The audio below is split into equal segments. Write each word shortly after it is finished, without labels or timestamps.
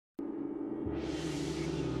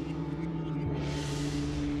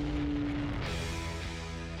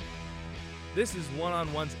This is One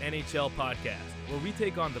on One's NHL podcast, where we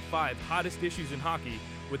take on the 5 hottest issues in hockey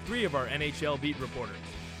with 3 of our NHL beat reporters.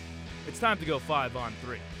 It's time to go 5 on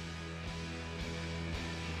 3.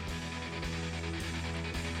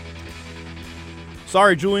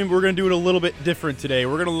 Sorry, Julian, we're going to do it a little bit different today.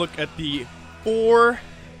 We're going to look at the 4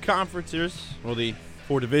 conferences, well, the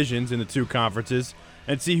 4 divisions in the 2 conferences,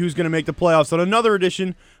 and see who's going to make the playoffs on another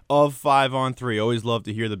edition of 5 on 3. Always love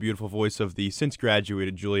to hear the beautiful voice of the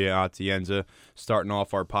since-graduated Julia Atienza starting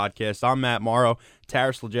off our podcast. I'm Matt Morrow.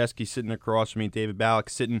 Taras Lajeski sitting across from me. David Ballack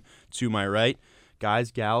sitting to my right.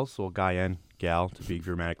 Guys, gals, well, guy and gal, to be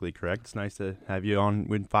grammatically correct. It's nice to have you on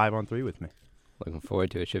with 5 on 3 with me. Looking forward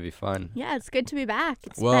to it. Should be fun. Yeah, it's good to be back.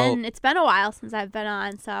 It's been a while since I've been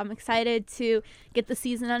on, so I'm excited to get the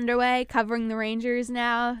season underway. Covering the Rangers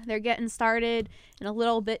now, they're getting started in a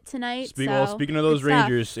little bit tonight. Speaking of those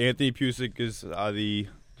Rangers, Anthony Pusick is the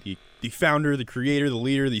founder, the creator, the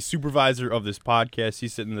leader, the supervisor of this podcast.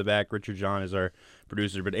 He's sitting in the back. Richard John is our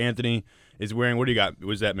producer, but Anthony is wearing, what do you got?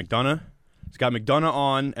 Was that McDonough? He's got McDonough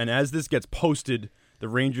on, and as this gets posted, the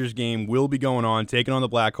Rangers game will be going on, taking on the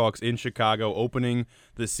Blackhawks in Chicago, opening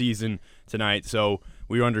the season tonight. So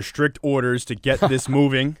we are under strict orders to get this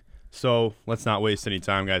moving. So let's not waste any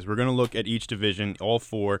time, guys. We're going to look at each division, all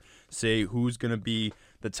 4, say who's going to be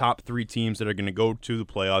the top 3 teams that are going to go to the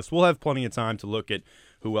playoffs. We'll have plenty of time to look at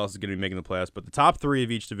who else is going to be making the playoffs, but the top 3 of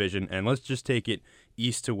each division, and let's just take it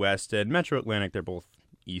east to west. And Metro Atlantic, they're both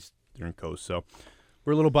Eastern Coast, so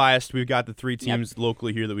we're a little biased. We've got the 3 teams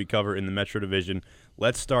locally here that we cover in the Metro Division.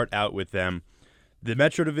 Let's start out with them. The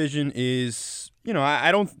Metro Division is,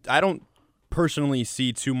 I don't personally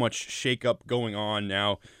see too much shakeup going on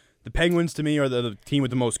now. The Penguins, to me, are the team with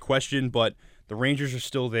the most question, but the Rangers are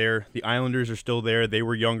still there. The Islanders are still there. They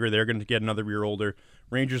were younger. They're going to get another year older.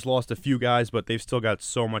 Rangers lost a few guys, but they've still got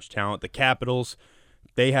so much talent. The Capitals,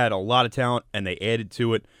 they had a lot of talent, and they added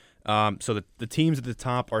to it. So the teams at the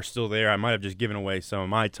top are still there. I might have just given away some of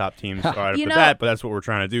my top teams right off the bat, but that's what we're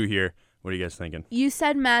trying to do here. What are you guys thinking? You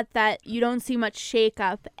said, Matt, that you don't see much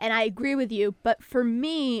shakeup, and I agree with you. But for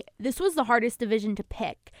me, this was the hardest division to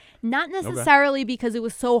pick. Not necessarily because it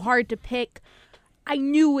was so hard to pick. I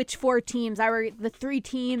knew which 4 teams. I were the 3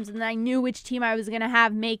 teams, and I knew which team I was going to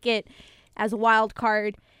have make it as a wild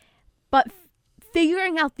card. But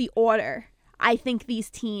figuring out the order, I think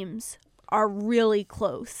these teams are really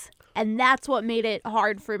close. And that's what made it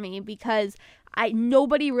hard for me because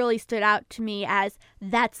nobody really stood out to me as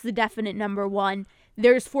that's the definite number 1.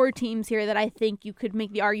 There's 4 teams here that I think you could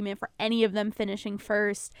make the argument for any of them finishing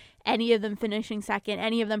first, any of them finishing second,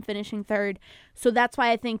 any of them finishing third. So that's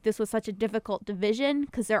why I think this was such a difficult division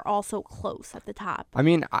because they're all so close at the top. I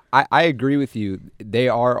mean, I agree with you. They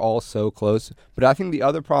are all so close. But I think the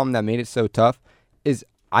other problem that made it so tough is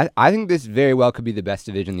I think this very well could be the best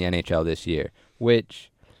division in the NHL this year, which,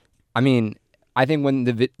 I mean, I think when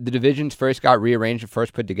the divisions first got rearranged and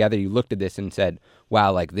first put together, you looked at this and said,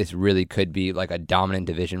 wow, like this really could be like a dominant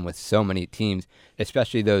division with so many teams,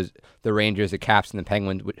 especially the Rangers, the Caps, and the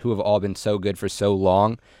Penguins, who have all been so good for so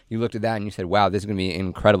long. You looked at that and you said, wow, this is going to be an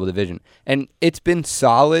incredible division. And it's been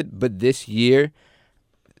solid, but this year,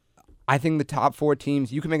 I think the top 4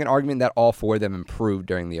 teams, you can make an argument that all 4 of them improved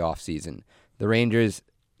during the offseason. The Rangers,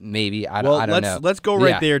 maybe, I don't know. Let's go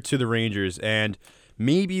right there to the Rangers, and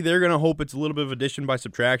maybe they're going to hope it's a little bit of addition by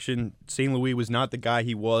subtraction. St. Louis was not the guy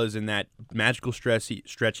he was in that magical stretch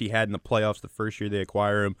he had in the playoffs the first year they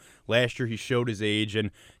acquire him. Last year he showed his age, and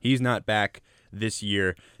he's not back this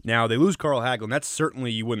year. Now, they lose Carl Hagelin. That's certainly,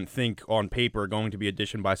 you wouldn't think on paper, going to be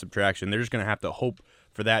addition by subtraction. They're just going to have to hope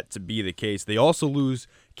for that to be the case. They also lose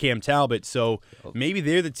Cam Talbot, so maybe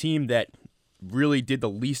they're the team that really did the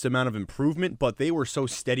least amount of improvement, but they were so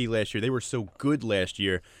steady last year. They were so good last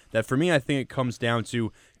year that for me, I think it comes down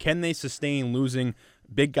to, can they sustain losing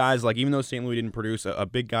big guys like, even though St. Louis didn't produce a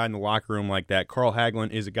big guy in the locker room like that, Carl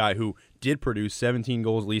Hagelin is a guy who did produce 17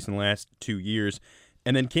 goals at least in the last 2 years.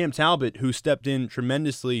 And then Cam Talbot, who stepped in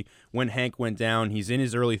tremendously when Hank went down. He's in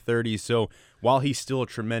his early 30s, so while he's still a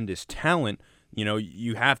tremendous talent,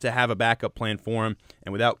 you have to have a backup plan for him.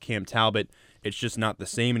 And without Cam Talbot, it's just not the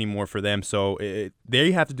same anymore for them. So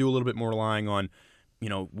they have to do a little bit more relying on,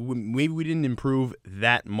 maybe we didn't improve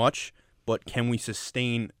that much, but can we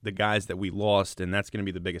sustain the guys that we lost? And that's going to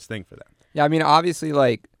be the biggest thing for them. Yeah, I mean, obviously,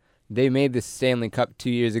 they made the Stanley Cup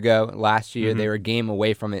 2 years ago. Last year, they were a game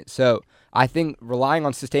away from it. So I think relying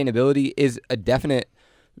on sustainability is a definite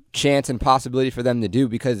chance and possibility for them to do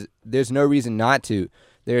because there's no reason not to.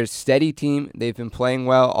 They're a steady team. They've been playing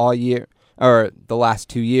well all year, or the last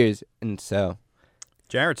 2 years, and so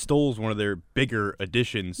Jarrett Stoll's one of their bigger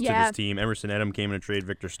additions to Yeah. this team. Emerson Edom came in a trade.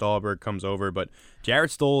 Victor Stahlberg comes over. But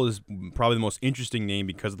Jarrett Stoll is probably the most interesting name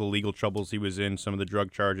because of the legal troubles he was in, some of the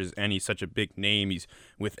drug charges, and he's such a big name. He's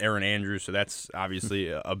with Aaron Andrews, so that's obviously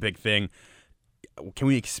a big thing. Can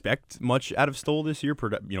we expect much out of Stoll this year,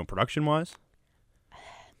 production-wise?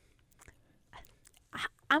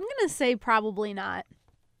 I'm going to say probably not.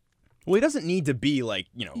 Well, he doesn't need to be like,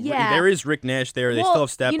 Yeah. there is Rick Nash there. They Well, still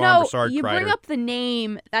have Stepan, Brassard, you bring Kreider. up the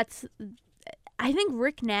name. I think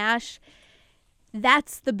Rick Nash,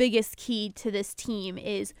 that's the biggest key to this team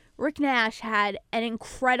is Rick Nash had an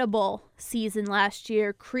incredible season last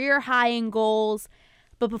year, career high in goals.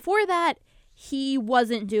 But before that, he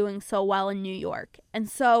wasn't doing so well in New York. And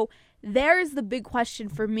so there's the big question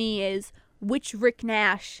for me is which Rick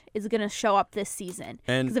Nash is going to show up this season.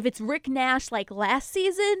 And- Because if it's Rick Nash like last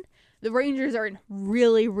season, the Rangers are in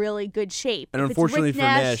really, really good shape. And If it's unfortunately Rick for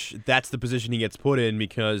Nash, that's the position he gets put in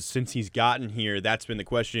because since he's gotten here, that's been the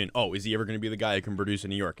question. Oh, is he ever going to be the guy who can produce in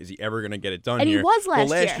New York? Is he ever going to get it done And he here? was last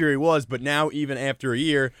last year. year he was, but now even after a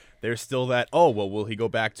year, there's still that, will he go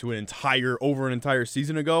back to an entire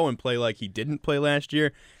season ago and play like he didn't play last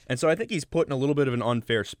year? And so I think he's put in a little bit of an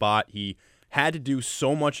unfair spot. He had to do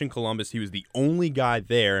so much in Columbus. He was the only guy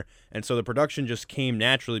there, and so the production just came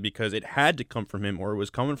naturally because it had to come from him or it was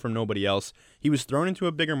coming from nobody else. He was thrown into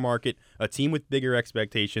a bigger market, a team with bigger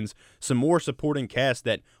expectations, some more supporting cast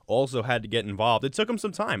that also had to get involved. It took him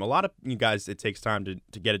some time. A lot of you guys, it takes time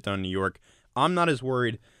to get it done in New York. I'm not as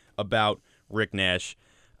worried about Rick Nash.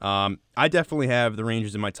 I definitely have the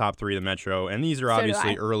Rangers in my top 3 of the Metro, and these are So do obviously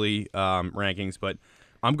I. early rankings, but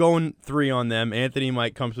I'm going 3 on them. Anthony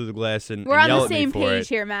might come through the glass and We're and on yell the at me same for page it.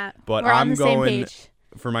 here, Matt. But We're I'm on the same going page.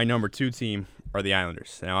 for my number 2 team are the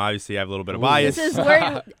Islanders. Now, obviously, I have a little bit of bias. This is where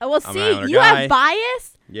well, I'm an see, Islander you guy. have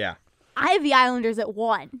bias. Yeah. I have the Islanders at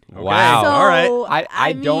 1. Okay. Wow. So, All right.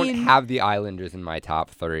 I don't mean, have the Islanders in my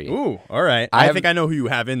top 3. Ooh, all right. I I have- think I know who you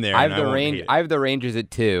have in there. I have and the won't range. hate it. I have the Rangers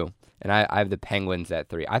at 2, and I have the Penguins at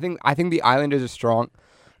 3. I think the Islanders are strong.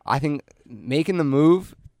 I think making the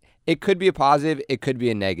move, it could be a positive, it could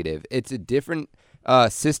be a negative. It's a different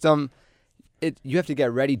system. You have to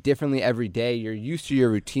get ready differently every day. You're used to your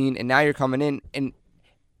routine, and now you're coming in and.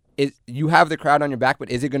 You have the crowd on your back,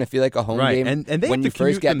 but is it going to feel like a home Right, game and they when have you to first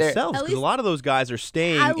commute get there? themselves At because a least- lot of those guys are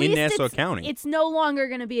staying at in least Nassau it's, County. It's no longer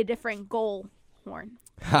going to be a different goal horn.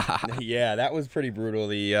 Yeah, that was pretty brutal.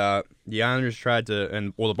 The Islanders tried to,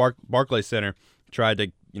 the Barclays Center tried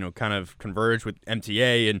to, kind of converge with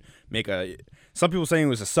MTA and make some people saying it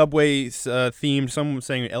was a Subway themed, some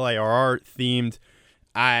saying LIRR themed.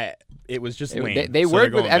 It was just lame. They So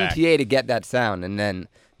worked they're with going back. MTA to get that sound, and then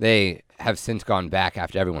they have since gone back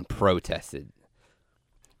after everyone protested.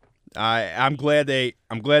 I'm glad they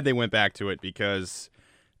went back to it because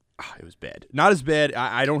it was bad. Not as bad.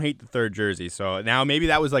 I don't hate the third jersey. So now maybe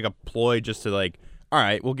that was like a ploy just to like, all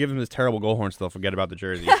right, we'll give them this terrible goal horn still. Forget about the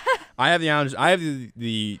jersey. I have the Islanders. I have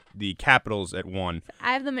the Capitals at 1.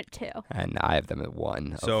 I have them at 2. And I have them at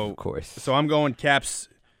 1, of course. So I'm going Caps.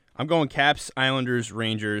 I'm going Caps, Islanders,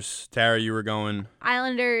 Rangers. Tara, you were going,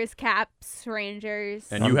 Islanders, Caps, Rangers.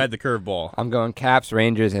 and you had the curveball. I'm going Caps,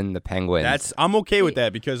 Rangers, and the Penguins. I'm okay with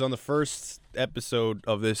that because on the first episode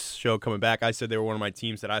of this show coming back, I said they were one of my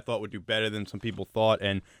teams that I thought would do better than some people thought,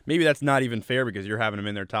 and maybe that's not even fair because you're having them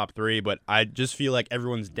in their top 3. But I just feel like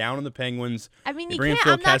everyone's down on the Penguins. I mean, They you bring in can't.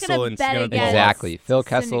 Phil I'm not Kessel going to and bet Skinner against Exactly. Phil Sidney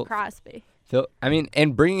Kessel. Crosby.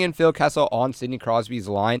 And bringing in Phil Kessel on Sidney Crosby's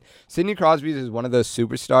line, Sidney Crosby is one of those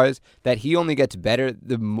superstars that he only gets better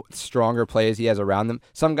the stronger players he has around them.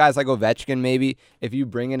 Some guys like Ovechkin, maybe, if you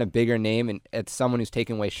bring in a bigger name and it's someone who's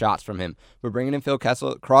taking away shots from him. But bringing in Phil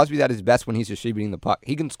Kessel, Crosby's at his best when he's distributing the puck.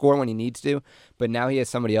 He can score when he needs to, but now he has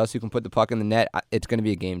somebody else who can put the puck in the net. It's going to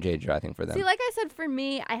be a game changer, I think, for them. See, like I said, for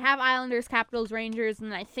me, I have Islanders, Capitals, Rangers,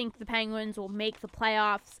 and I think the Penguins will make the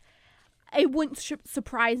playoffs. It wouldn't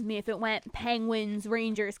surprise me if it went Penguins,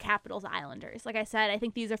 Rangers, Capitals, Islanders. Like I said, I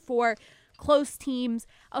think these are 4 close teams.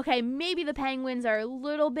 Okay, maybe the Penguins are a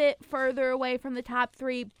little bit further away from the top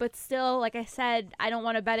 3, but still, like I said, I don't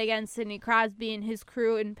want to bet against Sidney Crosby and his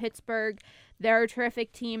crew in Pittsburgh. They're a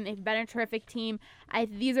terrific team. They've been a terrific team.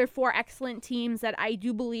 These are 4 excellent teams that I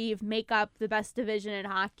do believe make up the best division in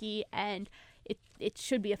hockey, and it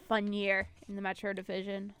should be a fun year in the Metro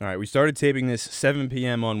Division. All right, we started taping this 7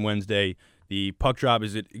 p.m. on Wednesday. The puck drop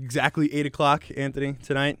is at exactly 8 o'clock, Anthony,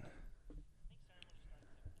 tonight?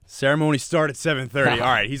 Ceremony start at 7:30. All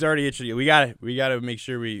right, he's already itching. We gotta make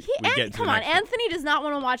sure we get to come the on, next one. Anthony does not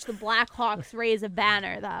want to watch the Blackhawks raise a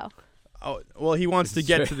banner, though. Oh, well, he wants to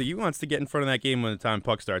get in front of that game when the time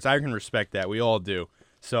puck starts. I can respect that. We all do.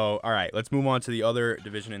 So, all right, let's move on to the other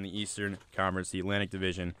division in the Eastern Conference, the Atlantic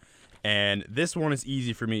Division. And this one is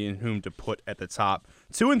easy for me in whom to put at the top.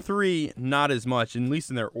 2 and 3, not as much, at least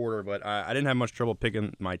in their order, but I didn't have much trouble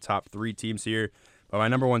picking my top 3 teams here. But my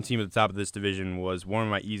number 1 team at the top of this division was one of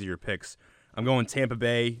my easier picks. I'm going Tampa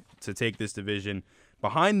Bay to take this division.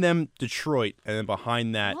 Behind them, Detroit, and then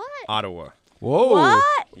behind that, Ottawa. Whoa. What?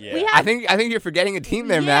 Yeah. I think you're forgetting a team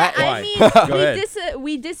there, Matt. I Why? Go ahead.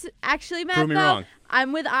 mean, actually, Matt, Prove me though, wrong.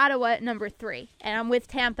 I'm with Ottawa at number 3, and I'm with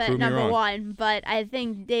Tampa Prove at me number wrong. 1, but I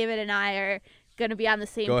think David and I are going to be on the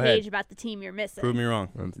same Go ahead. page about the team you're missing. Prove me wrong.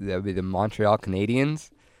 That would be the Montreal Canadiens.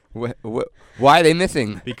 Why are they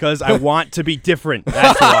missing? Because I want to be different.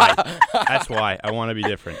 That's why. That's why I want to be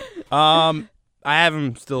different. I have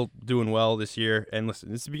them still doing well this year. And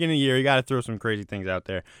listen, it's the beginning of the year. You got to throw some crazy things out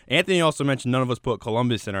there. Anthony also mentioned none of us put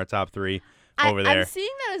Columbus in our top 3 over there. I'm seeing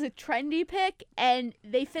that as a trendy pick, and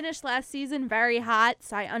they finished last season very hot,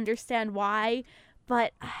 so I understand why.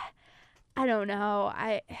 But I don't know.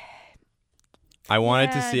 I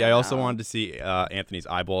wanted to see. I also no. wanted to see Anthony's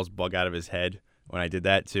eyeballs bug out of his head when I did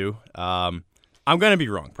that too. I'm gonna be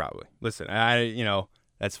wrong probably. Listen,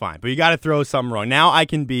 that's fine, but you got to throw something wrong. Now I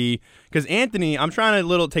can be, because Anthony, I'm trying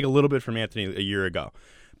to take a little bit from Anthony a year ago,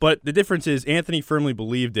 but the difference is Anthony firmly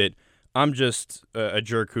believed it. I'm just a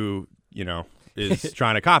jerk who is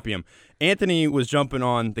trying to copy him. Anthony was jumping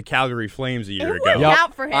on the Calgary Flames a year It ago. worked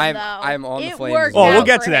out for him, I'm though. on the It Flames. worked Oh, we'll out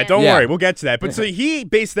get for to that. him. Don't Yeah. worry. We'll get to that. But so he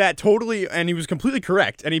based that totally, and he was completely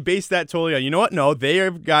correct. And he based that totally on, you know what? No, they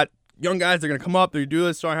have got young guys. They're going to come up. They're going to do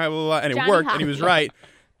this, blah, blah, blah, and it Johnny worked, and he was Hockey. right.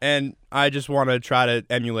 And I just want to try to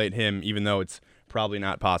emulate him, even though it's probably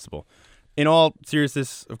not possible. In all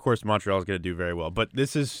seriousness, of course, Montreal is going to do very well. But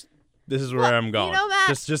this is where Well, I'm going. you know,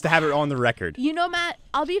 Matt- just to have it on the record. You know, Matt,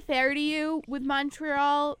 I'll be fair to you with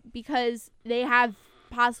Montreal because they have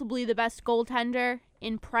possibly the best goaltender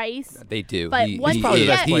in Price. They do. But once He's probably you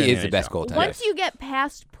the best get- player in he the is the best NHL. goaltender. Once you get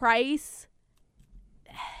past Price,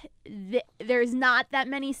 there's not that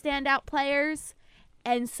many standout players,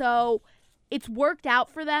 and so it's worked out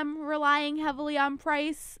for them relying heavily on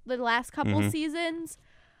Price the last couple Mhm. seasons.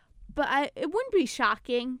 But it wouldn't be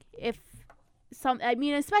shocking if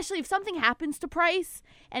especially if something happens to Price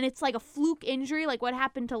and it's like a fluke injury, like what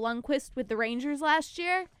happened to Lundqvist with the Rangers last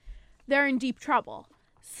year, they're in deep trouble.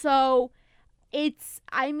 So like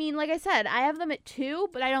I said, I have them at 2,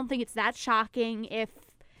 but I don't think it's that shocking if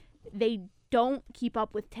they don't keep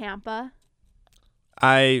up with Tampa.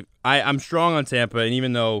 I'm strong on Tampa, and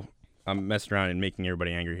even though I'm messing around and making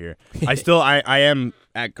everybody angry here, I am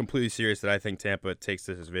completely serious that I think Tampa takes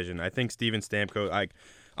this division. I think Steven Stamkos.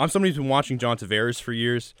 I'm somebody who's been watching John Tavares for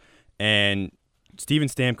years, and Steven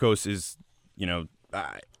Stamkos is,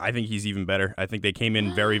 I think he's even better. I think they came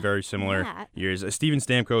in very, very similar Matt. years. Steven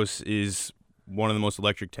Stamkos is one of the most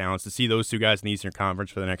electric talents. To see those two guys in the Eastern Conference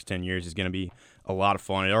for the next 10 years is going to be a lot of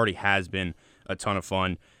fun. It already has been a ton of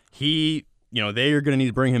fun. They are going to need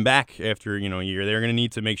to bring him back after, a year. They're going to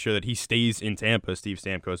need to make sure that he stays in Tampa, Steve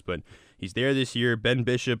Stamkos, but he's there this year. Ben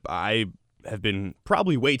Bishop, I have been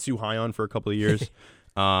probably way too high on for a couple of years.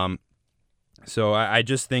 So I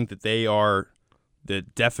just think that they are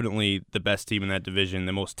definitely the best team in that division,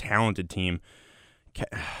 the most talented team.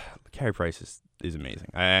 Carey Price is amazing.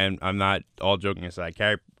 I'm not, all joking aside,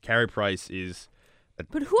 Carey Price is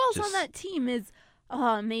But who else on just- that team is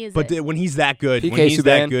amazing? But when he's that good, PK when he's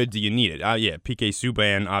that Subban. good, do you need it? Yeah, PK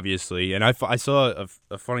Subban, obviously. And I saw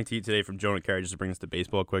a funny tweet today from Jonah Carey, just to bring us to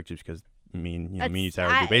baseball quick, just because me and you,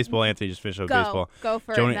 Tyler, do baseball. Anthony just finished up baseball. Go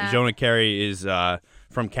for it, Matt. Jonah Carey is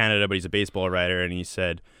from Canada, but he's a baseball writer, and he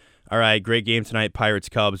said, all right, great game tonight,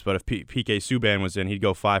 Pirates-Cubs, but if PK Subban was in, he'd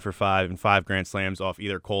go 5 for 5 and 5 grand slams off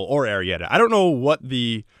either Cole or Arrieta. I don't know what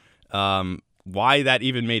the why that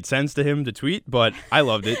even made sense to him to tweet, but I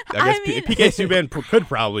loved it. I guess PK Subban could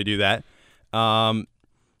probably do that.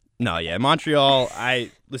 Montreal.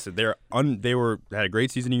 Listen. They had a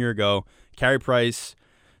great season a year ago. Carey Price.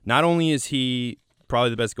 Not only is he probably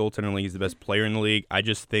the best goaltender in the league, he's the best player in the league. I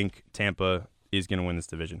just think Tampa is going to win this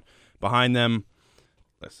division. Behind them,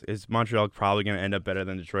 is Montreal probably going to end up better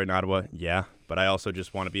than Detroit and Ottawa? Yeah, but I also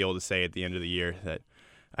just want to be able to say at the end of the year that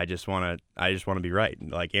I just want to be right,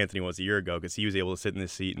 like Anthony was a year ago, because he was able to sit in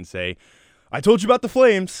this seat and say, I told you about the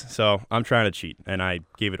Flames, so I'm trying to cheat, and I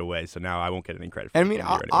gave it away, so now I won't get any credit for it. I mean,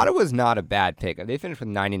 Ottawa's not a bad pick. They finished with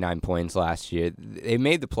 99 points last year. They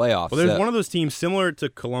made the playoffs. Well, there's one of those teams similar to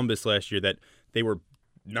Columbus last year that they were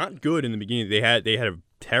not good in the beginning. They had a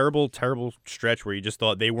terrible stretch where you just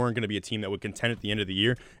thought they weren't going to be a team that would contend at the end of the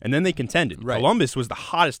year, and then they contended. Right. Columbus was the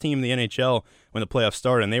hottest team in the NHL when the playoffs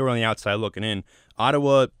started, and they were on the outside looking in.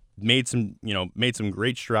 Ottawa made some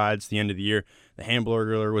great strides at the end of the year. The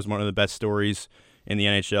Hamburglar was one of the best stories in the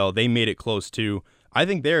NHL. They made it close too. I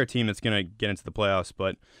think they're a team that's going to get into the playoffs,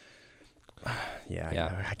 but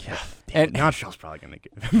I can't. And Nashville's probably going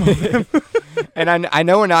to get. And I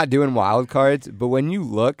know we're not doing wild cards, but when you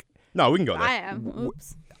look, no, we can go there. I am.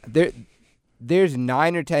 Oops. There's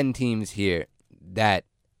 9 or 10 teams here that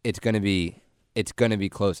it's going to be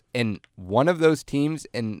close, and one of those teams,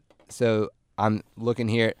 and so I'm looking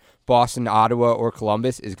here, Boston, Ottawa, or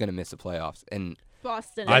Columbus is going to miss the playoffs, and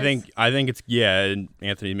Boston. I think it's and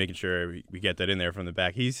Anthony making sure we get that in there from the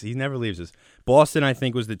back. He never leaves us. Boston, I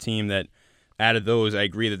think, was the team that out of those, I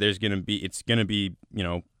agree that there's going to be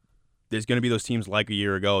those teams like a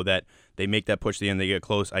year ago that they make that push to the end, they get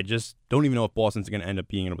close. I just don't even know if Boston's going to end up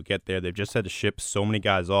being able to get there. They've just had to ship so many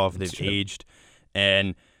guys off. They've aged,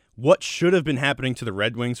 and what should have been happening to the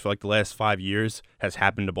Red Wings for like the last 5 years has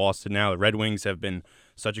happened to Boston now. The Red Wings have been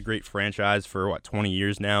such a great franchise for 20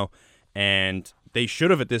 years now, and they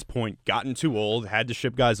should have at this point gotten too old, had to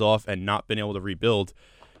ship guys off, and not been able to rebuild,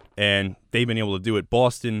 and they've been able to do it.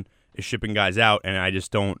 Boston is shipping guys out, and I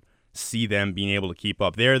just don't see them being able to keep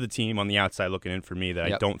up. They're the team on the outside looking in for me that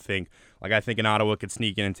I don't think, I think in Ottawa could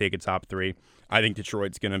sneak in and take a top 3. I think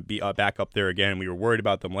Detroit's going to be back up there again. We were worried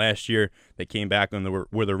about them last year. They came back and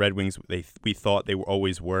were the Red Wings we thought they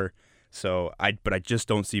always were. So but I just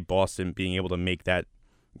don't see Boston being able to make that,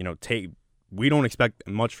 we don't expect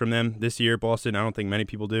much from them this year, Boston. I don't think many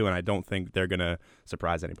people do, and I don't think they're going to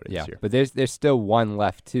surprise anybody this year. But there's still one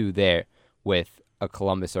left too there with a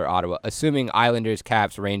Columbus or Ottawa. Assuming Islanders,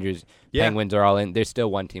 Caps, Rangers, Penguins are all in, there's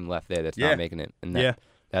still one team left there that's not making it. And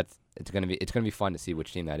it's gonna be fun to see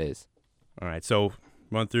which team that is. All right, so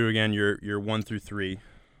run through again your 1 through 3.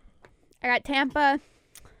 I got Tampa,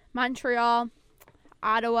 Montreal,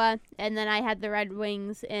 Ottawa, and then I had the Red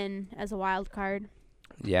Wings in as a wild card.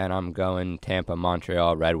 Yeah, and I'm going Tampa,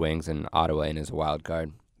 Montreal, Red Wings, and Ottawa in as a wild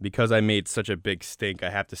card. Because I made such a big stink, I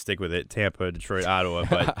have to stick with it. Tampa, Detroit, Ottawa,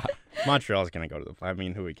 but Montreal's going to go to who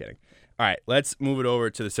are we kidding? All right, let's move it over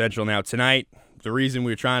to the Central now. Tonight, the reason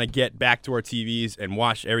we're trying to get back to our TVs and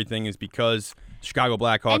watch everything is because Chicago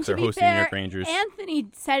Blackhawks are hosting the New York Rangers. Anthony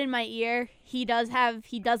said in my ear he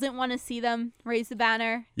doesn't want to see them raise the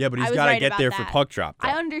banner. Yeah, but he's got to get there for puck drop. Though.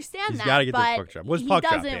 I understand he's got to get there for puck drop. What's puck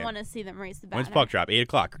drop? He doesn't want to see them raise the banner. When's puck drop? 8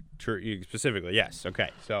 o'clock specifically. Yes. Okay.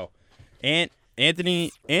 So,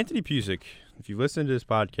 Anthony Pusick, if you listen to this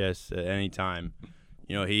podcast at any time,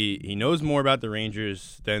 he knows more about the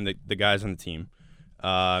Rangers than the guys on the team.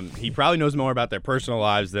 He probably knows more about their personal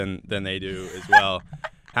lives than they do as well.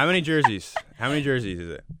 How many jerseys is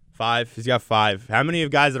it? 5. He's got 5. How many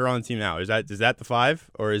of guys that are on the team now? Is that the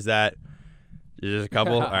 5 or is that just a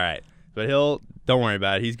couple? All right, but don't worry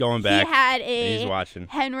about it. He's going back. He had he's watching.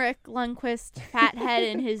 Henrik Lundqvist fathead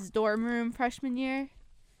in his dorm room freshman year.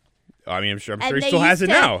 I mean, I'm sure he still has it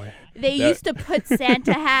now. They used to put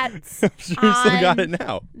Santa hats I'm sure he still got it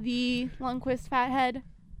now. The Lundqvist fathead.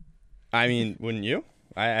 I mean, wouldn't you?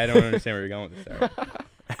 I don't understand where you're going with this, Sarah.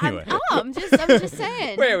 Anyway. I'm just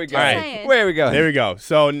saying. Where are we going? Right. Where are we going? There we go.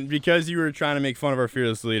 So because you were trying to make fun of our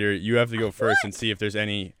fearless leader, you have to go first and see if there's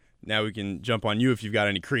any. Now we can jump on you if you've got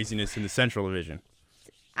any craziness in the Central Division.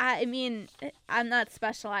 I mean, I'm not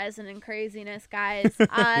specializing in craziness, guys.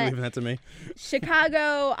 Leaving that to me.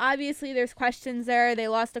 Chicago, obviously there's questions there. They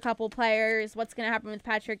lost a couple players. What's going to happen with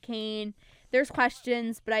Patrick Kane? There's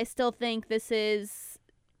questions, but I still think this is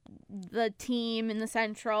the team in the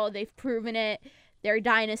Central. They've proven it. They're a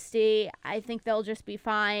dynasty. I think they'll just be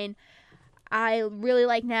fine. I really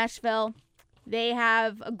like Nashville. They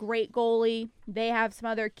have a great goalie. They have some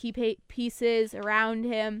other key pieces around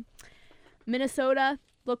him. Minnesota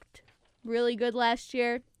looked really good last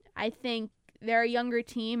year. I think they're a younger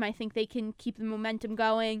team. I think they can keep the momentum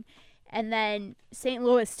going. And then St.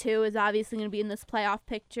 Louis, too, is obviously going to be in this playoff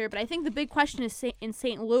picture. But I think the big question is in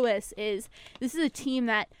St. Louis is this is a team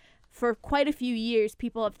that for quite a few years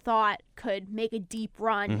people have thought could make a deep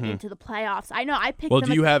run into the playoffs. I know I picked them. Well,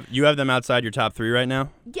 do you have them outside your top 3 right now?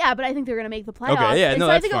 Yeah, but I think they're going to make the playoffs. Okay, yeah, and no,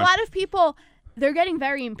 so that's I think fine. a lot of people, they're getting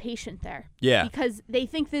very impatient there. Yeah. Because they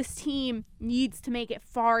think this team needs to make it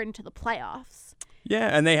far into the playoffs. Yeah,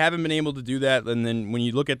 and they haven't been able to do that. And then when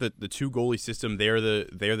you look at the 2-goalie system, they're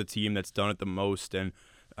the team that's done it the most. And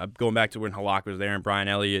going back to when Halak was there and Brian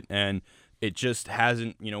Elliott, and it just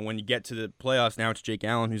hasn't. When you get to the playoffs now, it's Jake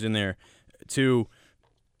Allen who's in there. Too,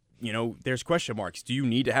 there's question marks. Do you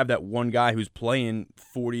need to have that one guy who's playing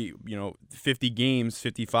 40, 50 games,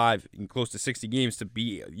 55, and close to 60 games to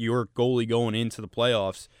be your goalie going into the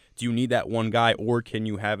playoffs? Do you need that one guy, or can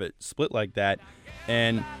you have it split like that?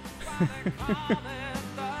 And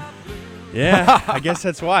Yeah, I guess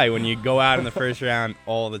that's why when you go out in the first round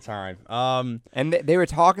all the time. And they were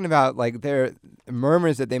talking about like their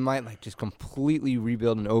murmurs that they might like just completely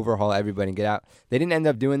rebuild and overhaul everybody and get out. They didn't end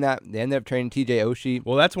up doing that. They ended up trading T.J. Oshie.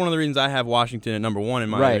 Well, that's one of the reasons I have Washington at number 1 in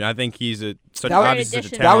my opinion. I think he's such obviously a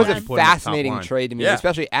that That was talent a to put in the top fascinating line. trade to me, Yeah.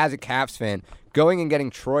 especially as a Caps fan. Going and getting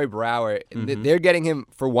Troy Brouwer, they're getting him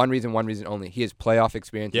for one reason only. He has playoff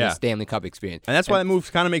experience and Stanley Cup experience. And that's why that move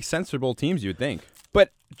kind of makes sense for both teams, you would think.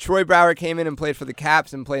 But Troy Brouwer came in and played for the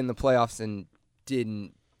Caps and played in the playoffs and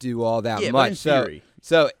didn't do all that Yeah, but much. in theory.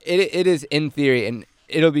 So it is in theory, and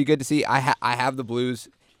it'll be good to see. I have the Blues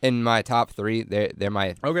in my top 3. They're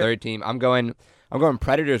my third team. I'm going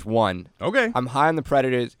Predators 1. Okay. I'm high on the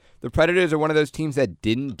Predators. The Predators are one of those teams that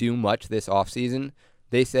didn't do much this offseason.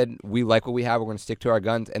 They said, we like what we have. We're going to stick to our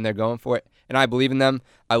guns, and they're going for it. And I believe in them.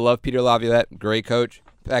 I love Peter Laviolette, great coach.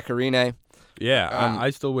 Pecorine. Yeah, I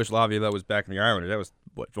still wish Laviolette was back in the Islanders. That was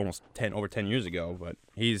almost over 10 years ago, but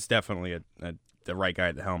he's definitely the right guy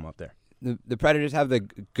at the helm up there. The Predators have the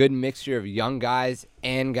good mixture of young guys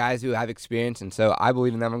and guys who have experience, and so I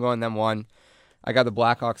believe in them. I'm going them 1. I got the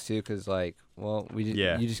Blackhawks too because,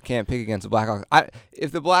 you just can't pick against the Blackhawks.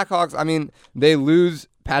 If the Blackhawks, they lose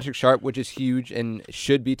Patrick Sharp, which is huge and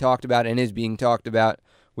should be talked about and is being talked about.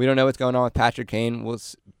 We don't know what's going on with Patrick Kane,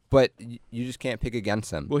 but you just can't pick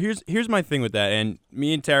against them. Well, here's my thing with that, and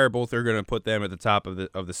me and Tara both are going to put them at the top of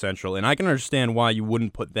the Central, and I can understand why you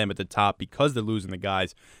wouldn't put them at the top because they're losing the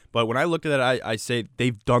guys. But when I looked at that, I say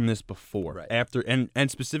they've done this before, Right. after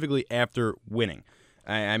and specifically after winning.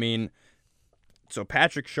 So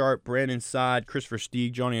Patrick Sharp, Brandon Saad, Christopher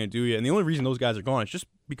Stieg, Johnny Aduya, and the only reason those guys are gone is just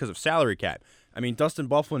because of salary cap. Dustin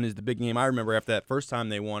Byfuglien is the big name I remember after that first time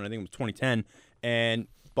they won. I think it was 2010, and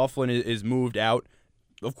Byfuglien is moved out.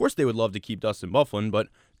 Of course, they would love to keep Dustin Byfuglien, but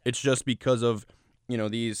it's just because of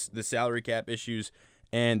the salary cap issues,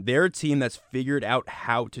 and they're a team that's figured out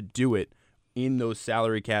how to do it in those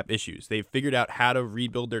salary cap issues. They've figured out how to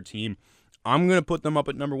rebuild their team. I'm going to put them up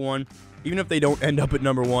at number 1. Even if they don't end up at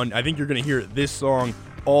number 1, I think you're going to hear this song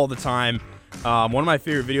all the time. One of my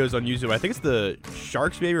favorite videos on YouTube, I think it's the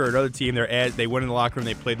Sharks maybe or another team. They went in the locker room,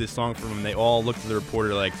 they played this song for them, and they all looked at the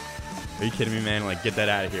reporter like, are you kidding me, man? Like, get that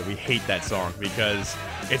out of here. We hate that song because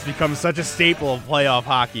it's become such a staple of playoff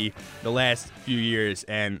hockey the last few years.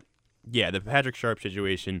 And, yeah, the Patrick Sharp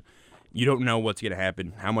situation, you don't know what's going to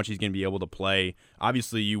happen, how much he's going to be able to play.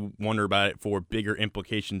 Obviously, you wonder about it for bigger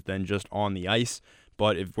implications than just on the ice.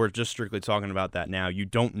 But if we're just strictly talking about that now, you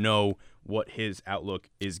don't know what his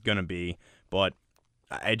outlook is going to be. But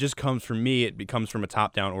it just comes from me. It becomes from a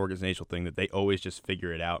top-down organizational thing that they always just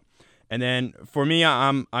figure it out. And then for me,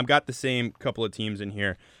 I've got the same couple of teams in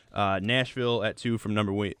here. Nashville at 2 from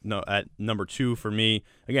at number 2 for me.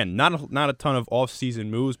 Again, not a ton of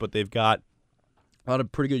off-season moves, but they've got a lot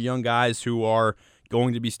of pretty good young guys who are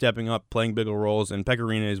going to be stepping up, playing bigger roles. And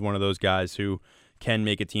Pecorine is one of those guys who can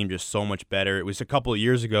make a team just so much better. It was a couple of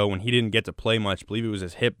years ago when he didn't get to play much. I believe it was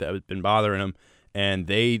his hip that had been bothering him, and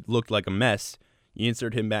they looked like a mess. You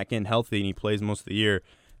insert him back in healthy, and he plays most of the year.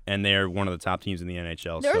 And they're one of the top teams in the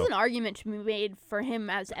NHL. There was an argument to be made for him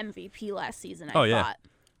as MVP last season, I thought.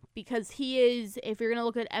 Because he is, if you're going to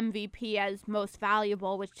look at MVP as most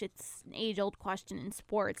valuable, which it's an age-old question in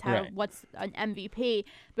sports, what's an MVP?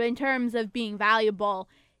 But in terms of being valuable,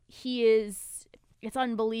 it's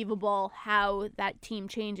unbelievable how that team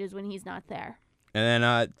changes when he's not there. And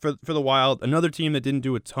then for the Wild, another team that didn't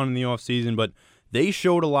do a ton in the offseason, but they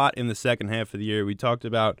showed a lot in the second half of the year. We talked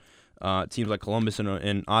about teams like Columbus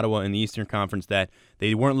and Ottawa in the Eastern Conference that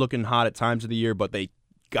they weren't looking hot at times of the year, but they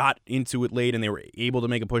got into it late and they were able to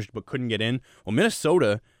make a push but couldn't get in. Well,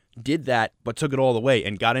 Minnesota did that but took it all the way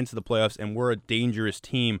and got into the playoffs and were a dangerous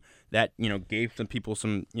team that, gave some people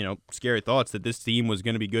some, scary thoughts that this team was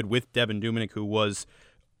going to be good with Devin Dubnyk, who was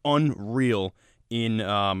unreal in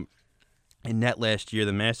net last year,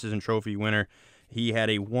 the Masters and Trophy winner. He had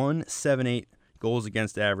a 1.78 goals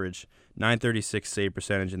against average, 936 save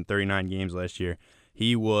percentage in 39 games last year.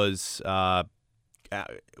 He was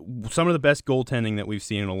some of the best goaltending that we've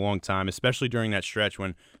seen in a long time, especially during that stretch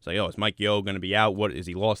when it's like, is Mike Yeo going to be out? What is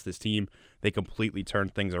he lost this team? They completely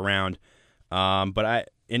turned things around. And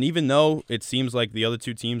even though it seems like the other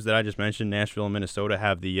two teams that I just mentioned, Nashville and Minnesota,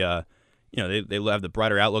 have the they have the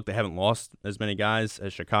brighter outlook. They haven't lost as many guys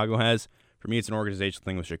as Chicago has. For me, it's an organizational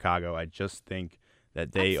thing with Chicago. I just think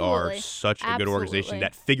that they are such a good organization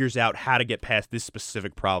that figures out how to get past this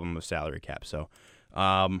specific problem of salary cap. So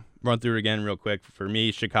run through it again real quick. For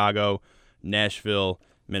me, Chicago, Nashville,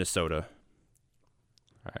 Minnesota.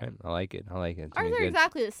 All right, I like it. It's Ours are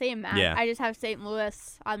exactly the same, Matt. Yeah. I just have St.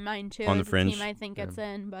 Louis on mine too. On the fringe. Team I think it's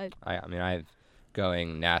in, but I have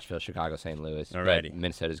going Nashville, Chicago, St. Louis. Alrighty. But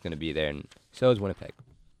Minnesota's going to be there, and so is Winnipeg.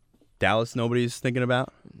 Dallas, nobody's thinking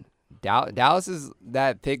about? Dallas is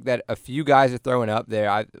that pick that a few guys are throwing up there.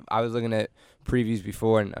 I was looking at previews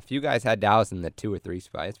before, and a few guys had Dallas in the 2 or 3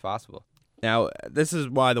 spot. It's possible. Now, this is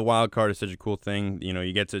why the wild card is such a cool thing. You know,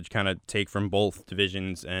 you get to kind of take from both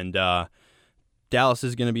divisions, and Dallas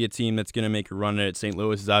is going to be a team that's going to make a run at it. St.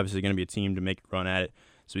 Louis is obviously going to be a team to make a run at it.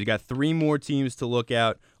 So we've got 3 more teams to look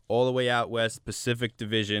out all the way out west, Pacific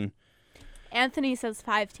Division. Anthony says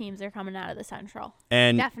 5 teams are coming out of the Central.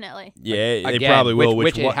 And definitely. Yeah, they Again, probably will.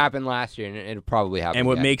 Which it happened last year, and it'll probably happen And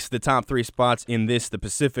what again. makes the top 3 spots in the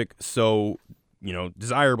Pacific, so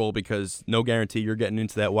desirable, because no guarantee you're getting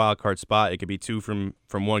into that wild card spot. It could be 2 from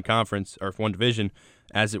one conference or one division,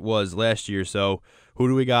 as it was last year. So who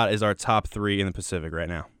do we got as our top 3 in the Pacific right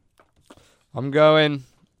now?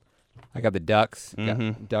 I got the Ducks.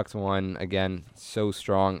 Ducks won again, so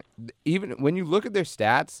strong. Even when you look at their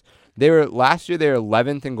stats, last year they were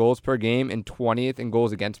 11th in goals per game and 20th in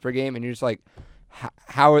goals against per game, and you're just like,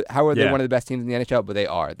 how are they one of the best teams in the NHL? But they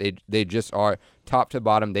are. They just are top to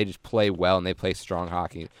bottom. They just play well and they play strong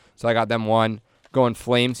hockey. So I got them 1. Going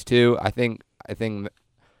Flames 2. I think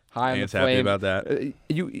high on the Flames. Happy about that.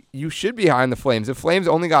 You should be high on the Flames. The Flames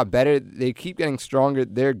only got better. They keep getting stronger.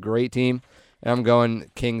 They're a great team. And I'm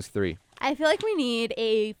going Kings 3. I feel like we need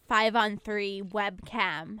a 5-on-3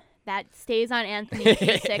 webcam that stays on Anthony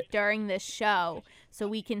Pusick during this show so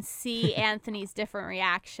we can see Anthony's different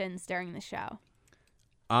reactions during the show.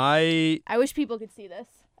 I wish people could see this.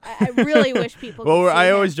 I really wish people could see I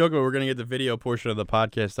him. always joke about we're going to get the video portion of the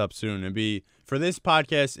podcast up soon. For this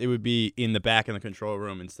podcast, it would be in the back in the control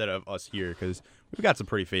room instead of us here, because we've got some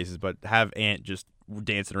pretty faces, but have Ant just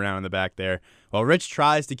dancing around in the back there. Well, Rich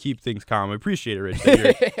tries to keep things calm. I appreciate it, Rich,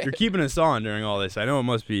 that you're keeping us on during all this. I know it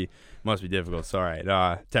must be difficult. It's all right.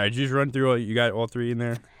 Tara, did you just run through you got all 3 in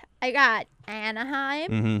there? I got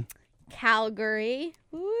Anaheim, Calgary.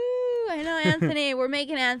 Woo! I know, Anthony. We're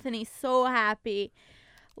making Anthony so happy.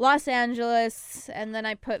 Los Angeles, and then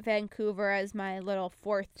I put Vancouver as my little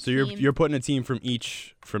 4th So team. you're putting a team from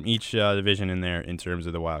each division in there in terms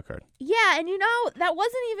of the wild card. Yeah, and that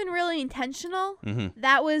wasn't even really intentional. Mm-hmm.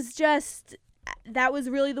 That was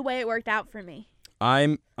really the way it worked out for me.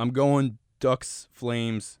 I'm going Ducks,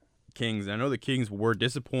 Flames, Kings. I know the Kings were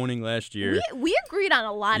disappointing last year. We agreed on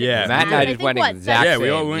a lot of Yeah. this. Matt and I just think went what, exact Yeah, same. we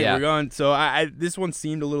all went. Yeah. We're going. So this one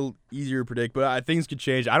seemed a little easier to predict, but things could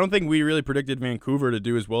change. I don't think we really predicted Vancouver to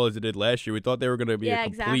do as well as it did last year. We thought they were going to be a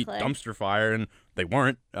complete dumpster fire, and they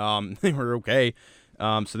weren't. They were okay.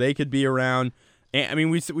 So they could be around. And, I mean,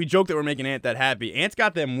 we joked that we're making Ant that happy. Ant's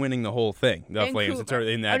got them winning the whole thing. The Flames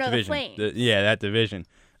in that division. The Flames. That division.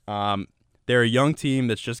 They're a young team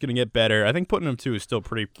that's just going to get better. I think putting them 2 is still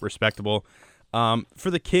pretty respectable. For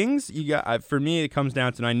the Kings, for me, it comes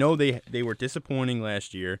down to, and I know they were disappointing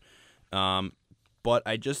last year, but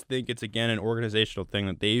I just think it's, again, an organizational thing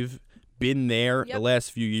that they've been there the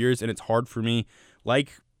last few years, and it's hard for me,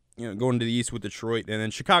 going to the East with Detroit, and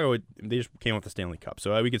then Chicago, they just came off the Stanley Cup.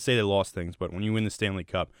 So we could say they lost things, but when you win the Stanley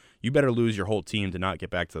Cup, you better lose your whole team to not get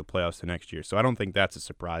back to the playoffs the next year. So I don't think that's a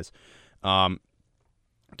surprise.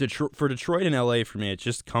 For Detroit and LA, for me, it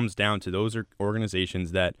just comes down to those are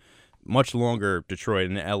organizations that much longer Detroit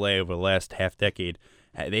and LA over the last half decade,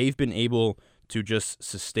 they've been able to just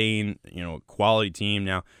sustain, a quality team.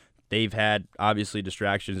 Now, they've had obviously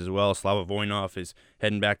distractions as well. Slava Voinov is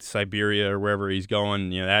heading back to Siberia or wherever he's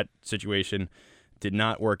going. That situation did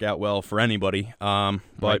not work out well for anybody.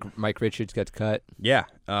 But Mike Richards gets cut. Yeah.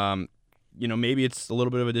 Maybe it's a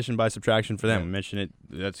little bit of addition by subtraction for them. I mentioned it.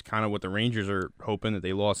 That's kind of what the Rangers are hoping, that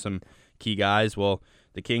they lost some key guys. Well,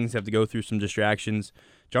 the Kings have to go through some distractions.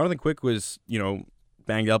 Jonathan Quick was,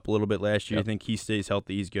 banged up a little bit last year. I think he stays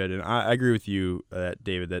healthy. He's good. And I agree with you,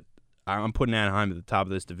 David, that I'm putting Anaheim at the top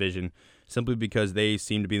of this division simply because they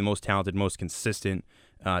seem to be the most talented, most consistent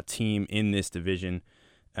team in this division.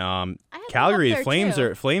 Calgary,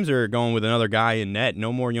 the Flames are going with another guy in net.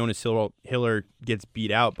 No more Jonas Hiller gets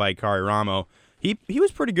beat out by Kari Ramo. He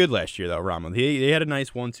was pretty good last year, though, Ramo. They had a nice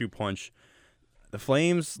 1-2 punch. The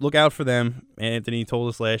Flames, look out for them. Anthony told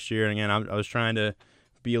us last year, and again, I was trying to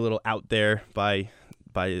be a little out there by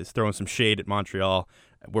throwing some shade at Montreal.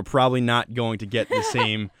 We're probably not going to get the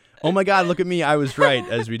same, oh my God, look at me, I was right,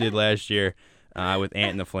 as we did last year with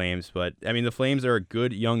Ant and the Flames. But, I mean, the Flames are a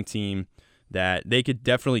good young team that they could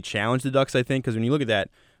definitely challenge the Ducks, I think, because when you look at that,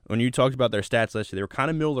 when you talked about their stats last year, they were kind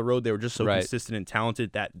of middle of the road. They were just so consistent and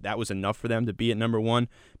talented that was enough for them to be at number 1.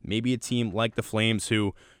 Maybe a team like the Flames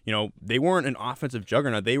who, they weren't an offensive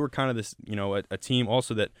juggernaut. They were kind of this, a team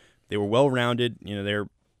also that they were well-rounded.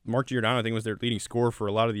 Mark Giordano, I think, was their leading scorer for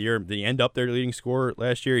a lot of the year. Did he end up their leading scorer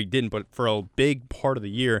last year? He didn't, but for a big part of the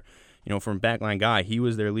year, from backline guy, he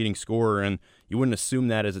was their leading scorer, and you wouldn't assume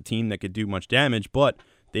that as a team that could do much damage, but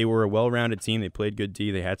they were a well-rounded team. They played good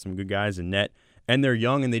D. They had some good guys in net. And they're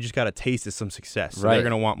young, and they just got a taste of some success. So they're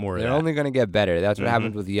going to want more of that. They're only going to get better. That's what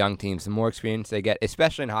happens with young teams. The more experience they get,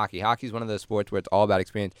 especially in hockey. Hockey is one of those sports where it's all about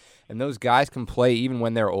experience. And those guys can play even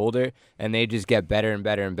when they're older, and they just get better and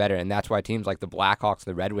better and better. And that's why teams like the Blackhawks,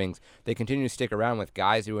 the Red Wings, they continue to stick around with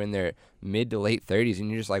guys who are in their mid to late 30s. And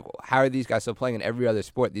you're just like, well, how are these guys still playing? In every other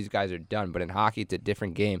sport, these guys are done. But in hockey, it's a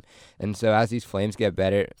different game. And so as these Flames get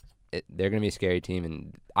better, they're going to be a scary team.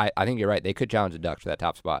 And I think you're right. They could challenge the Ducks for that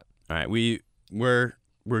top spot. All right, We're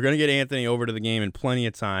going to get Anthony over to the game in plenty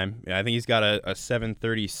of time. I think he's got a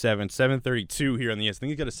 7:32 here on the East. I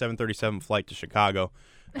think he's got a 7:37 flight to Chicago.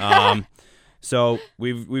 So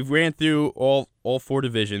we've ran through all 4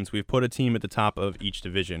 divisions. We've put a team at the top of each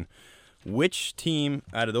division. Which team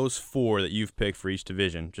out of those 4 that you've picked for each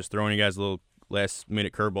division, just throwing you guys a little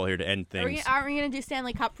last-minute curveball here to end things. Aren't we going to do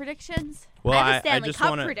Stanley Cup predictions? Well, I have a Stanley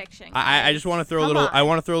Cup prediction. I just want to throw a little. I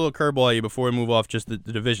want to throw a little curveball at you before we move off just the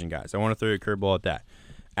division, guys. I want to throw you a curveball at that.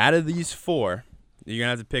 Out of these 4, you're going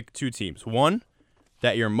to have to pick 2 teams. One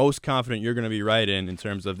that you're most confident you're going to be right in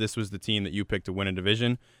terms of this was the team that you picked to win a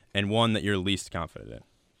division, and one that you're least confident in.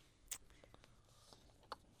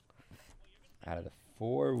 Out of the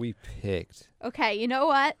 4 we picked. Okay, you know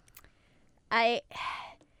what?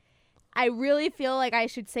 I really feel like I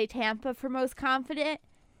should say Tampa for most confident,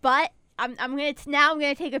 but I'm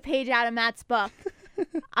gonna take a page out of Matt's book.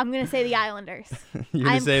 I'm gonna say the Islanders.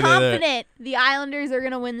 I'm confident the Islanders are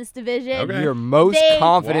gonna win this division. Okay. You're most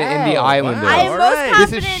confident in the Islanders. I am most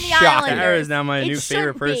confident in the Islanders. Tara is now my new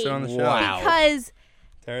favorite person on the show. Wow. Because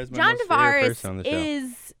John Tavares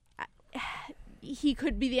is he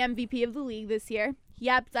could be the MVP of the league this year.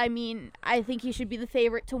 Yep, I mean, I think he should be the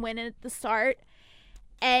favorite to win it at the start.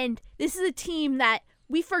 And this is a team that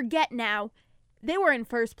we forget now. They were in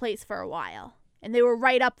first place for a while. And they were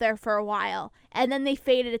right up there for a while. And then they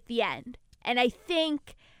faded at the end. And I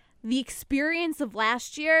think the experience of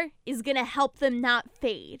last year is going to help them not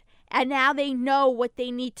fade. And now they know what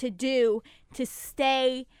they need to do to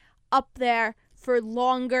stay up there for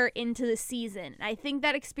longer into the season. I think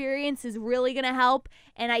that experience is really going to help.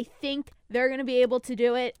 And I think they're going to be able to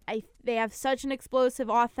do it. They have such an explosive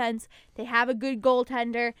offense. They have a good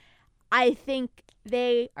goaltender. I think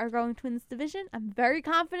they are going to win this division. I'm very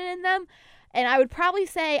confident in them. And I would probably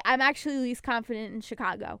say I'm actually least confident in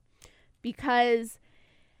Chicago because,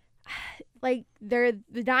 like, they're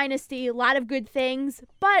the dynasty, a lot of good things,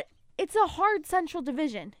 but it's a hard Central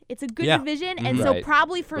Division. It's a good division, and so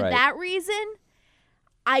probably for that reason,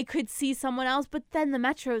 I could see someone else, but then the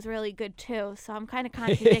Metro is really good too, so I'm kind of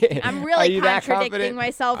contradicting. I'm really contradicting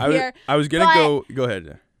myself here. I was going to go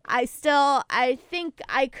ahead. I think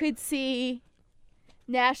I could see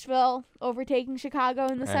Nashville overtaking Chicago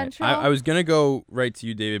in the Central. I was going to go right to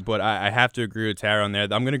you, David, but I have to agree with Tara on there.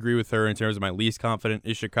 I'm going to agree with her in terms of my least confident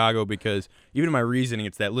is Chicago because even in my reasoning,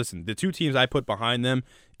 it's that, listen, the 2 teams I put behind them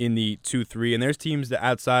in the 2-3, and there's teams that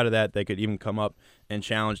outside of that could even come up and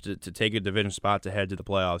challenge to take a division spot to head to the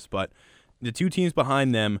playoffs. But the 2 teams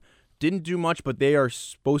behind them didn't do much, but they are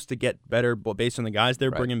supposed to get better based on the guys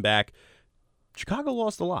they're bringing back. Chicago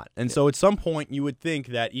lost a lot. And so at some point you would think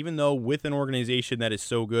that even though with an organization that is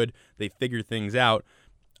so good, they figure things out,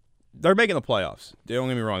 they're making the playoffs. Don't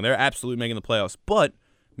get me wrong. They're absolutely making the playoffs. But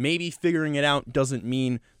maybe figuring it out doesn't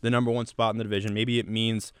mean the number 1 spot in the division. Maybe it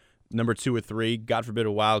means number 2 or 3, God forbid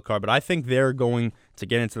a wild card. But I think they're going to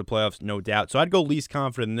get into the playoffs, no doubt. So I'd go least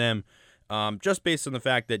confident in them just based on the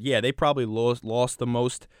fact that, they probably lost the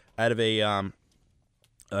most out of the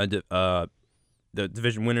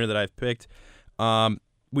division winner that I've picked.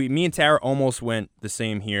 Me and Tara almost went the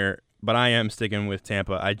same here, but I am sticking with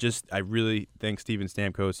Tampa. I really think Steven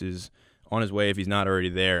Stamkos is on his way if he's not already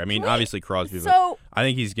there. I mean, obviously Crosby, but I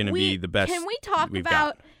think he's going to be the best. Can we talk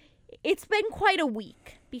about? It's been quite a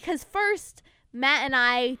week because first Matt and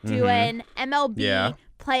I do an MLB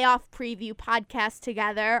playoff preview podcast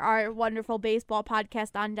together. Our wonderful baseball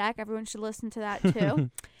podcast on deck. Everyone should listen to that too.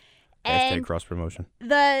 Hashtag cross promotion.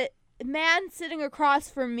 The man sitting across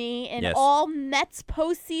from me in all Mets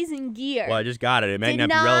postseason gear. Well, I just got it. It may not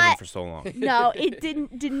be relevant for so long. No, it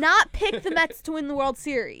did not pick the Mets to win the World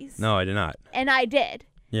Series. No, I did not. And I did.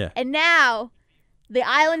 Yeah. And now, the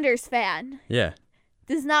Islanders fan. Yeah.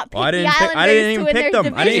 Does not pick the Islanders I didn't even to win pick their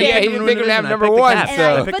them. division. He didn't pick them to have number 1.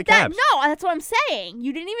 So. But that's what I'm saying.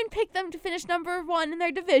 You didn't even pick them to finish number 1 in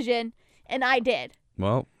their division, and I did.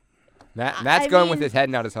 Well, Matt's going with his head,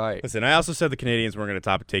 not his heart. Listen, I also said the Canadians weren't going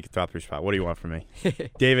to take the top 3 spot. What do you want from me?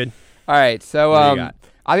 David? All right, so What do you got?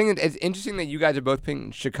 I think it's interesting that you guys are both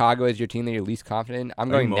picking Chicago as your team that you're least confident in. I'm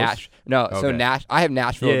going Nash. No, so Okay. I have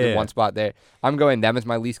Nashville in one spot there. I'm going them as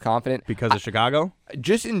my least confident. Because of Chicago?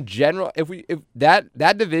 Just in general, if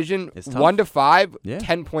that division It's tough. 1 to 5, Yeah.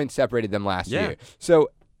 10 points separated them last Yeah. year.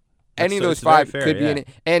 So any of those it's very 5 fair, could be yeah. in it.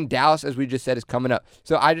 And Dallas, as we just said, is coming up.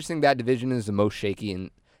 So I just think that division is the most shaky,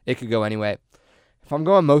 and it could go anyway. If I'm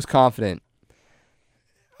going most confident,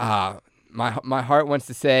 my heart wants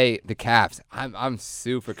to say the Caps. I'm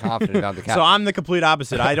super confident about the Caps. So I'm the complete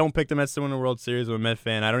opposite. I don't pick the Mets to win the World Series. I'm a Met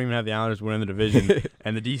fan. I don't even have the Islanders winning the division.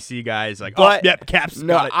 And the DC guys like, But- Caps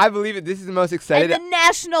no, got it. I believe it. This is the most And excited. the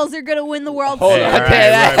Nationals are going to win the World Hold Series. on. All right, Okay,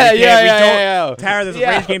 all right. that- We yeah, can't- we yeah, don't- yeah, yeah. Tara, there's a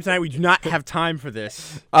Yeah. Braves game tonight. We do not have time for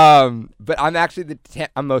this. But I'm actually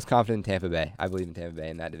I'm most confident in Tampa Bay. I believe in Tampa Bay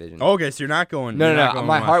in that division. Okay, so you're not going. No, you're not no. going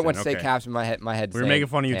My heart Washington. wants to say Okay. Caps, and my head. We're making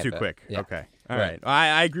fun of you too Tampa. quick. Yeah. Okay. All Right. right.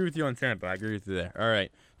 I agree with you on Tampa. I agree with you there. All right.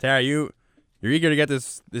 Tara, you're eager to get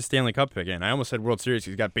this Stanley Cup pick in. I almost said World Series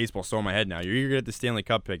because you got baseball so in my head now. You're eager to get the Stanley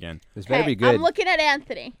Cup pick in. This better Okay, be good. I'm looking at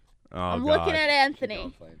Anthony. Oh, I'm God. looking at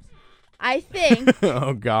Anthony. I think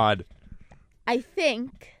Oh, God.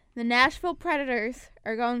 the Nashville Predators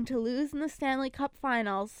are going to lose in the Stanley Cup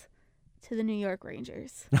Finals to the New York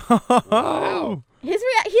Rangers. Wow. He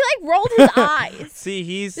like rolled his eyes. See,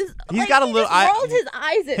 he's Like, got a he little. just rolled his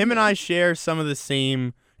eyes at Him me. and I share some of the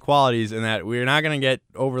same qualities in that we're not going to get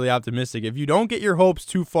overly optimistic. If you don't get your hopes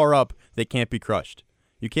too far up, they can't be crushed.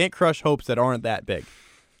 You can't crush hopes that aren't that big.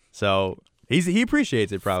 So he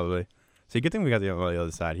appreciates it probably. See, good thing we got the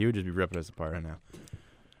other side. He would just be ripping us apart right now.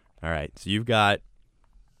 All right, so you've got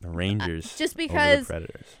the Rangers just over the because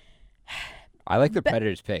Predators. I like the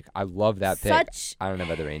Predators pick. I love that pick. Such- I don't know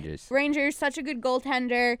about the Rangers. Rangers, such a good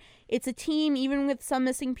goaltender. It's a team, even with some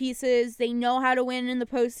missing pieces. They know how to win in the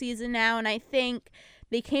postseason now, and I think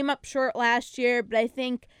they came up short last year, but I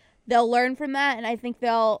think they'll learn from that, and I think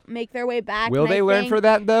they'll make their way back. Will and I they learn think- for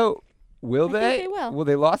that though? Will I they? think they will. Well,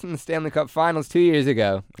 they lost in the Stanley Cup Finals 2 years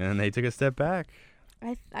ago. And they took a step back.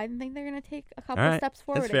 I think they're going to take a All couple right, steps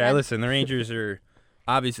forward. that's fair. Again. Listen, the Rangers are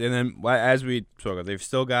obviously, and then as we spoke of, they've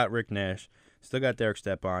still got Rick Nash, still got Derek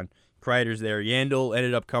Stepan, Kreider's there. Yandel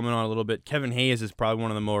ended up coming on a little bit. Kevin Hayes is probably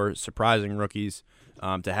one of the more surprising rookies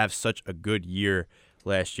to have such a good year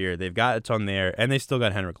last year. They've got a ton there, and they still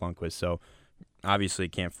got Henrik Lundqvist, so obviously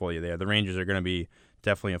can't fool you there. The Rangers are going to be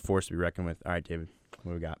definitely a force to be reckoned with. All right, David,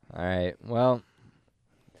 what we got? All right. Well,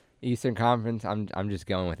 Eastern Conference. I'm just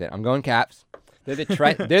going with it. I'm going Caps. They're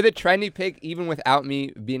the they're the trendy pick, even without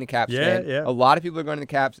me being a Caps fan. Yeah. A lot of people are going to the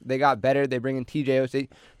Caps. They got better. They bring in TJ Oshie.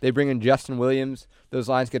 They bring in Justin Williams. Those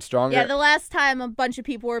lines get stronger. Yeah, the last time a bunch of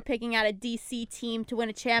people were picking out a DC team to win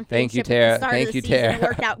a championship Tara. at the start Thank of the you, season, Tara. it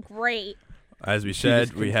worked out great. As we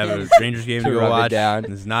said, we have a Rangers game to to go rub it watch. down.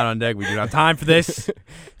 This is not on deck. We do not have time for this.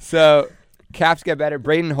 So, Caps get better.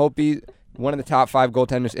 Braden Holtby, one of the top 5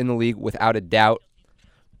 goaltenders in the league, without a doubt.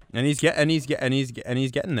 And he's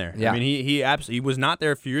getting there. Yeah. I mean, he absolutely, he was not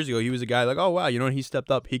there a few years ago. He was a guy like, oh wow, you know, he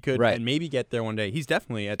stepped up. He could Right. and maybe get there one day. He's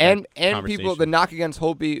definitely at And that people, the conversation. knock against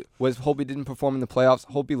Holtby was Holtby didn't perform in the playoffs.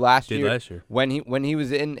 Holtby last Did year, last year. when he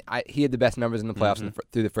was in, he had the best numbers in the playoffs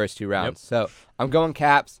through the first 2 rounds. Yep. So I'm going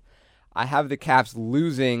Caps. I have the Caps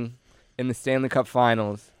losing in the Stanley Cup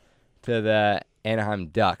Finals to the Anaheim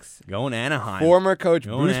Ducks. Going Anaheim. Former coach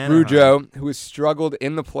Going Bruce Anaheim. Brujo, who has struggled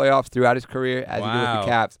in the playoffs throughout his career as he did with Wow. the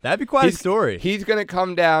Caps. That'd be quite a story. He's going to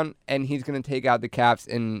come down and he's going to take out the Caps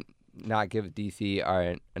and not give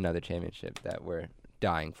DC another championship that we're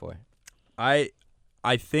dying for. I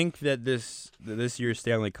think that this year's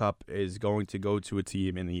Stanley Cup is going to go to a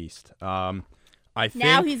team in the East. I think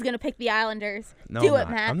Now he's going to pick the Islanders. No, do I'm it, not.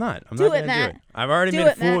 Matt. I'm not. I'm Do not it, gonna Matt. do it. I've already Do made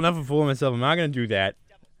it, Matt. enough of a fool of myself. I'm not gonna do that.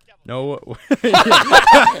 No.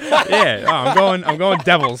 Yeah. Oh, I'm going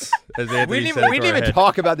Devils. As We Anthony didn't said even ahead.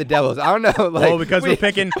 talk about the Devils. I don't know. Like, Oh, because we're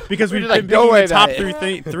picking we're we've just been like, picking don't worry the top about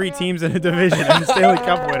it. three teams in the division and the Stanley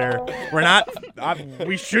Cup winner. We're not.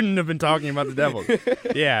 We shouldn't have been talking about the Devils.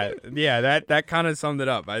 Yeah. That kind of summed it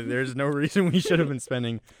up. There's no reason we should have been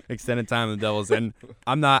spending extended time with the Devils. And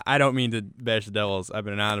I don't mean to bash the Devils. I've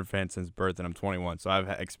been an Islander fan since birth, and I'm 21, so I've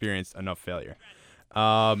experienced enough failure.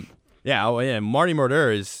 Yeah, Marty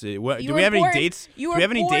Morder is. Do we have any dates? Do we have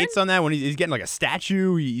any dates on that? When he's getting like a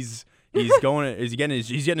statue, he's going. Is he getting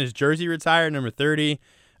his jersey retired, number 30?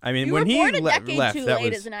 I mean, You when were he born a left, decade too that late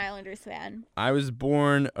was. as an Islanders fan. I was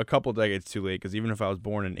born a couple decades too late because even if I was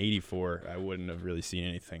born in '84, I wouldn't have really seen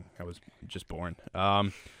anything. I was just born.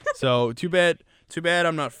 So too bad.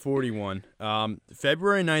 I'm not 41.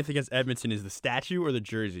 February 9th against Edmonton is the statue or the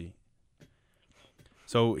jersey.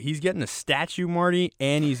 So he's getting a statue, Marty,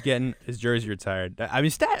 and he's getting his jersey retired. I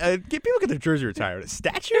mean, people get their jersey retired. A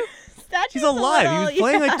statue? Statue's He's alive. A little, He was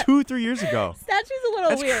playing like 2-3 years ago. Statue's a little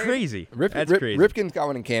That's weird. crazy. That's crazy. Ripken's got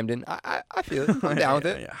one in Camden. I feel it. I'm down with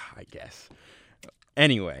it. Yeah, I guess.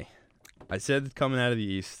 Anyway, I said coming out of the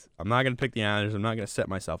East, I'm not going to pick the Islanders. I'm not going to set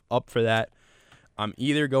myself up for that. I'm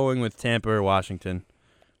either going with Tampa or Washington,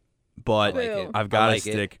 but I've got to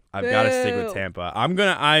stick. I've got to stick with Tampa.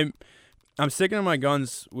 I'm sticking to my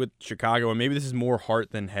guns with Chicago, and maybe this is more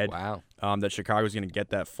heart than head. Wow. That Chicago's going to get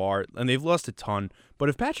that far, and they've lost a ton. But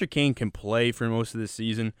if Patrick Kane can play for most of the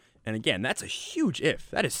season, and again, that's a huge if.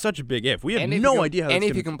 That is such a big if. We have no idea how. And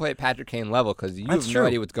if you can play at Patrick Kane level, because you have true. no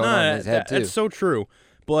idea what's going on in his head too. That's so true.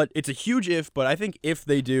 But it's a huge if. But I think if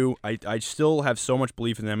they do, I still have so much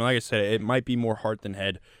belief in them. And like I said, it might be more heart than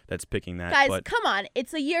head that's picking that. Guys, but come on!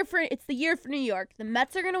 It's the year for New York. The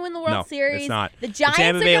Mets are going to win the World No, Series. it's not. The Giants The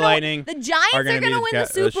Tampa Bay Lightning The Giants are are gonna going to be win the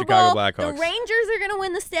the Super Chicago Bowl. Blackhawks. The Rangers are going to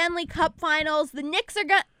win the Stanley Cup Finals. The Knicks are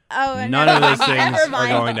going. Oh, none of those things never are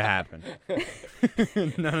mind. going to happen.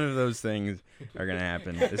 None of those things are going to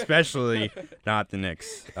happen, especially not the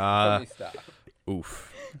Knicks.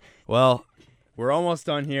 Oof. Well, we're almost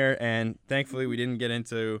done here, and thankfully we didn't get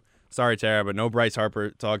into. Sorry, Tara, but no Bryce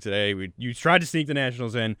Harper talk today. You tried to sneak the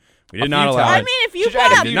Nationals in. We did not allow it. I mean, if you She tried brought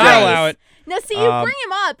to up do did Bryce, not allow it. No, see, you bring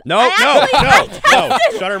him up. No.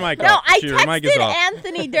 Shut her mic No, off. I Her mic is texted off.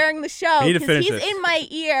 Anthony during the show We need to because finish he's this. in my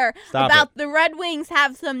ear Stop about it. the Red Wings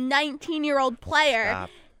have some 19-year-old player, Stop.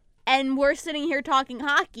 and we're sitting here talking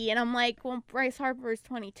hockey, and I'm like, well, Bryce Harper is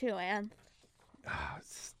 22, and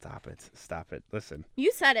Stop it. Listen.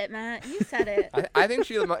 you said it, Matt. You said it. I think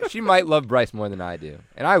she might love Bryce more than I do,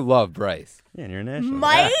 and I love Bryce. Yeah, and you're a National.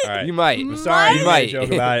 Might? All right. You might. I'm sorry You you might. made a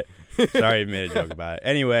joke about it. Sorry you made a joke about it.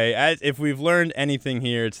 Anyway, if we've learned anything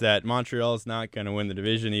here, it's that Montreal is not going to win the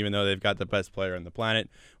division, even though they've got the best player on the planet.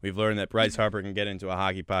 We've learned that Bryce Harper can get into a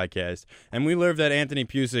hockey podcast. And we learned that Anthony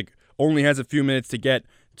Pusick only has a few minutes to get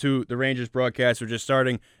to the Rangers broadcast. We're just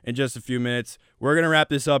starting in just a few minutes. We're going to wrap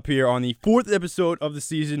this up here on the 4th episode of the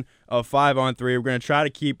season of 5 on 3. We're going to try to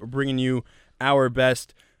keep bringing you our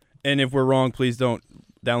best. And if we're wrong, please don't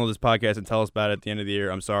download this podcast and tell us about it at the end of the year.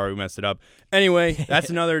 I'm sorry we messed it up. Anyway, that's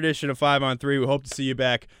another edition of 5 on 3. We hope to see you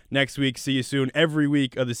back next week. See you soon. Every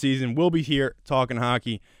week of the season, we'll be here talking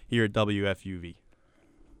hockey here at WFUV.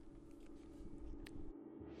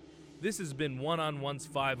 This has been One-on-One's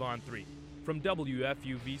 5 on 3 from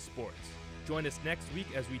WFUV Sports. Join us next week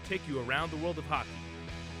as we take you around the world of hockey.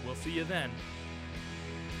 We'll see you then.